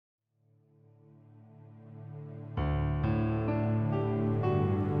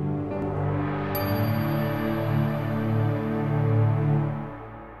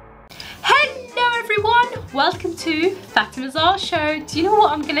welcome to Fatema's Art Show. Do you know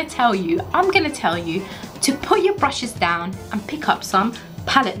what I'm gonna tell you? I'm gonna tell you to put your brushes down and pick up some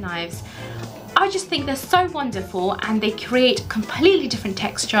palette knives. I just think they're so wonderful and they create a completely different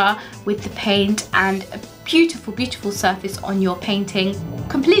texture with the paint and a beautiful, beautiful surface on your painting.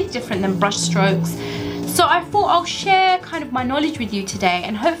 Completely different than brush strokes. So I thought I'll share kind of my knowledge with you today,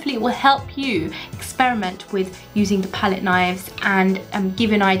 and hopefully it will help you experiment with using the palette knives and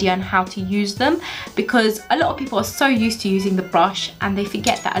give an idea on how to use them, because a lot of people are so used to using the brush and they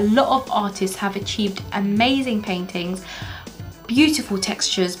forget that a lot of artists have achieved amazing paintings, beautiful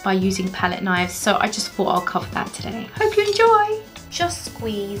textures by using palette knives. So I just thought I'll cover that today. Hope you enjoy. Just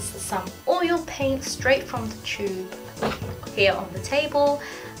squeeze some oil paint straight from the tube here on the table.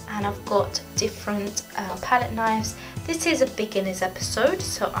 And I've got different palette knives. This is a beginner's episode,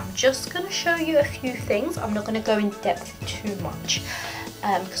 so I'm just going to show you a few things. I'm not going to go in depth too much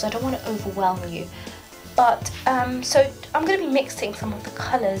because I don't want to overwhelm you. But so I'm going to be mixing some of the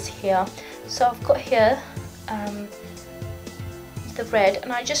colours here. So I've got here the red,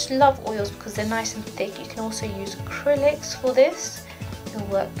 and I just love oils because they're nice and thick. You can also use acrylics for this. It'll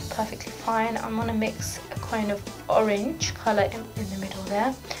work perfectly fine. I'm going to mix a kind of orange colour in the middle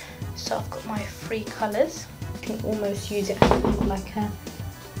there. So I've got my three colours. You can almost use it like a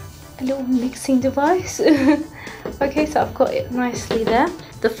little mixing device. Okay, so I've got it nicely there.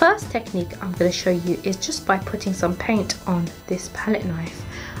 The first technique I'm going to show you is just by putting some paint on this palette knife.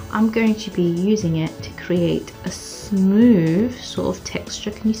 I'm going to be using it to create a smooth sort of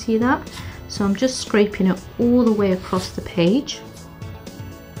texture. Can you see that? So I'm just scraping it all the way across the page.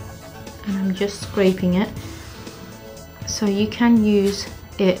 And I'm just scraping it, so you can use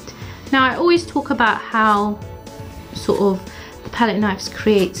it. Now I always talk about how sort of the palette knives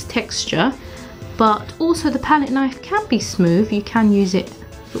creates texture, but also the palette knife can be smooth. You can use it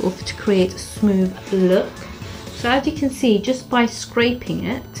sort of to create a smooth look. So as you can see, just by scraping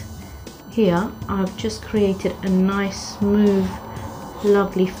it here, I've just created a nice smooth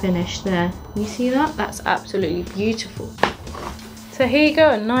lovely finish there. You see that? That's absolutely beautiful. So here you go,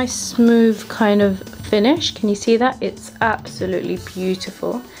 a nice smooth kind of finish. Can you see that? It's absolutely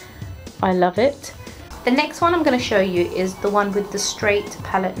beautiful. I love it. The next one I'm going to show you is the one with the straight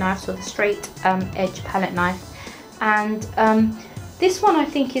palette knife, so the straight edge palette knife. And this one I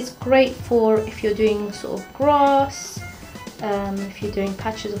think is great for if you're doing sort of grass, if you're doing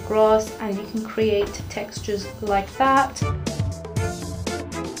patches of grass, and you can create textures like that.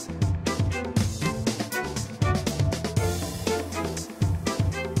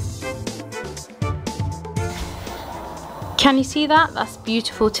 Can you see that? That's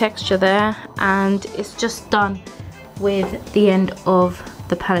beautiful texture there, and it's just done with the end of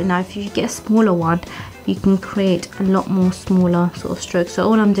the palette knife. If you get a smaller one, you can create a lot more smaller sort of strokes. So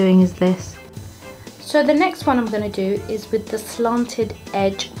all I'm doing is this. So the next one I'm going to do is with the slanted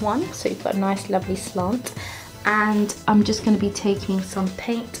edge one. So you've got a nice lovely slant, and I'm just going to be taking some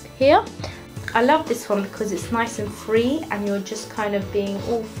paint here. I love this one because it's nice and free, and you're just kind of being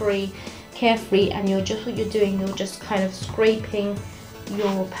all free, carefree, and you're just what you're doing, you're just kind of scraping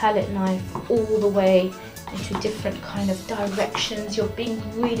your palette knife all the way into different kind of directions. You're being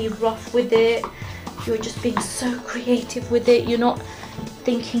really rough with it, you're just being so creative with it, you're not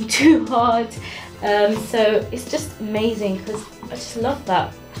thinking too hard. So it's just amazing because I just love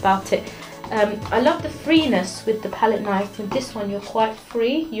that about it. I love the freeness with the palette knife. With this one you're quite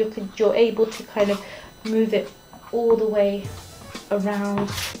free, you're able to kind of move it all the way around.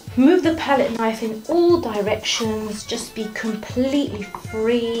 Move the palette knife in all directions, just be completely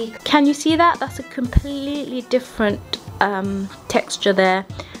free. Can you see that? That's a completely different texture there.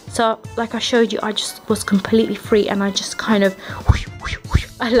 So like I showed you, I just was completely free, and I just kind of whoosh, whoosh, whoosh.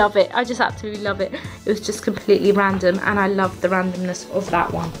 I love it. I just absolutely love it. It was just completely random, and I love the randomness of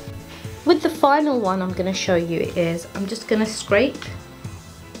that one. With the final one I'm going to show you is, I'm just going to scrape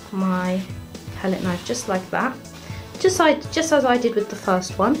my palette knife just like that. Just as I did with the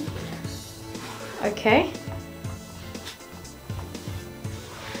first one. Okay.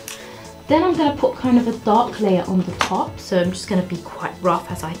 Then I'm going to put kind of a dark layer on the top. So I'm just going to be quite rough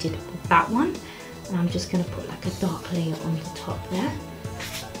as I did with that one. And I'm just going to put like a dark layer on the top there.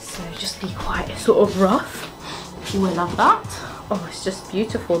 So just be quite sort of rough. Oh, I love that. Oh, it's just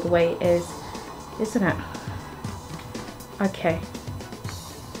beautiful the way it is, isn't it? Okay.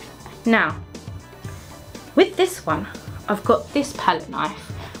 Now, with this one, I've got this palette knife,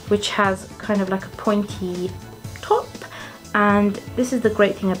 which has kind of like a pointy top, and this is the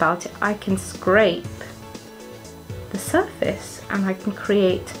great thing about it. I can scrape the surface and I can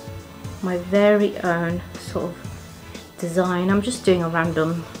create my very own sort of design. I'm just doing a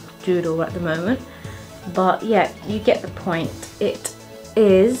random doodle at the moment. but yeah, you get the point. It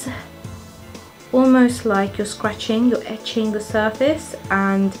is almost like you're scratching, you're etching the surface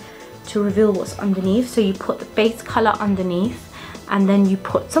and to reveal what's underneath. So you put the base color underneath and then you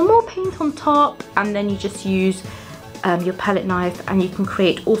put some more paint on top, and then you just use your palette knife and you can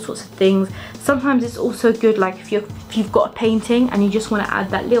create all sorts of things. Sometimes it's also good, like if you've got a painting and you just want to add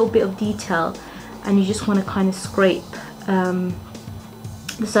that little bit of detail and you just want to kind of scrape the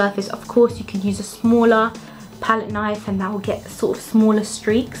surface. Of course you can use a smaller palette knife and that will get sort of smaller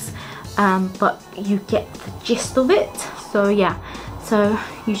streaks, but you get the gist of it. So yeah, so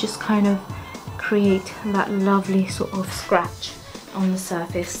you just kind of create that lovely sort of scratch on the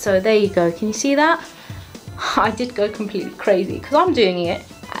surface. So there you go, can you see that? I did go completely crazy because I'm doing it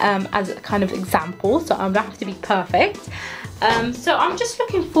as a kind of example, so I don't have to be perfect. So I'm just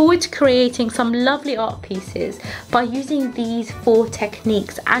looking forward to creating some lovely art pieces by using these 4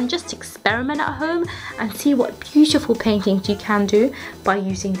 techniques, and just experiment at home and see what beautiful paintings you can do by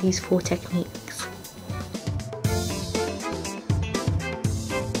using these 4 techniques.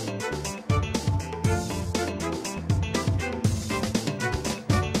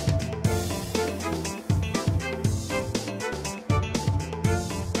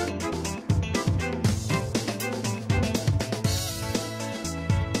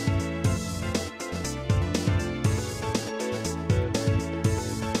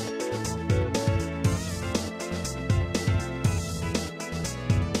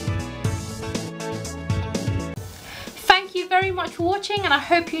 Very much for watching, and I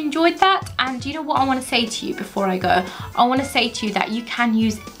hope you enjoyed that. And you know what I want to say to you before I go? I want to say to you that you can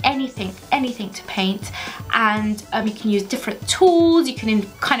use anything to paint, and you can use different tools. You can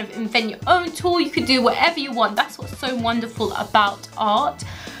kind of invent your own tool. You can do whatever you want. That's what's so wonderful about art.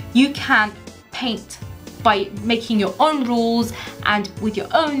 You can paint by making your own rules and with your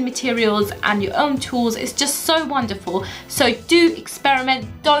own materials and your own tools. It's just so wonderful. So do experiment,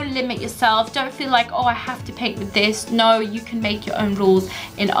 don't limit yourself, don't feel like, oh, I have to paint with this. No, you can make your own rules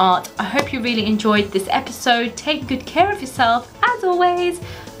in art. I hope you really enjoyed this episode. Take good care of yourself as always.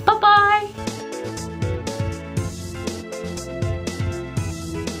 Bye bye.